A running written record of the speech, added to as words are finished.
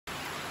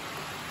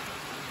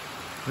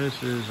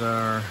This is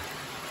our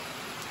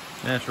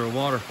natural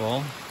waterfall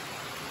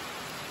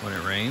when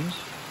it rains.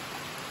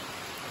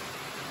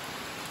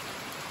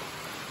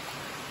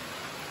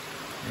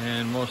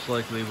 And most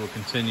likely will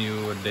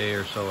continue a day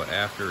or so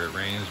after it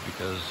rains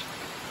because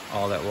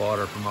all that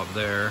water from up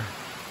there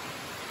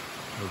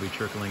will be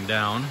trickling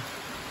down.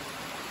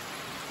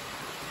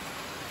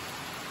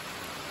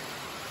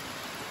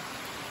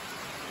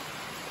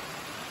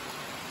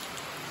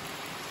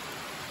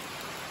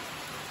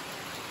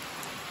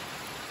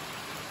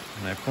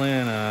 And I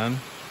plan on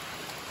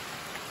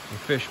a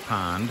fish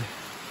pond.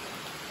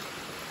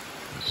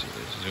 Let's see,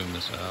 let's zoom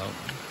this out.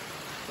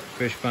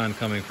 Fish pond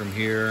coming from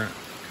here,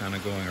 kind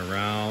of going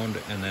around,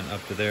 and then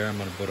up to there I'm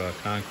going to put a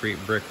concrete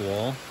brick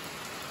wall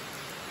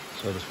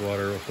so this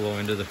water will flow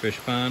into the fish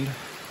pond.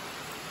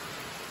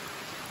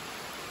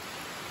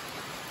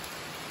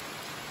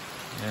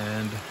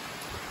 And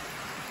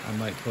I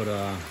might put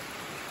a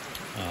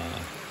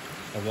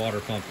water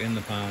pump in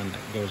the pond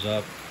that goes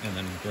up and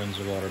then runs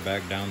the water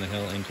back down the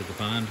hill into the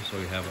pond, so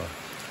we have a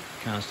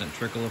constant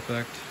trickle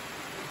effect.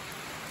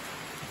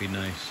 It'd be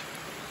nice.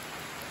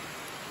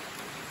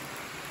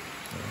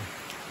 So,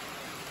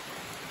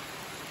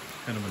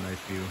 kind of a nice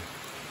view.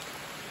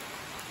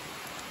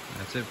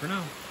 That's it for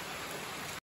now.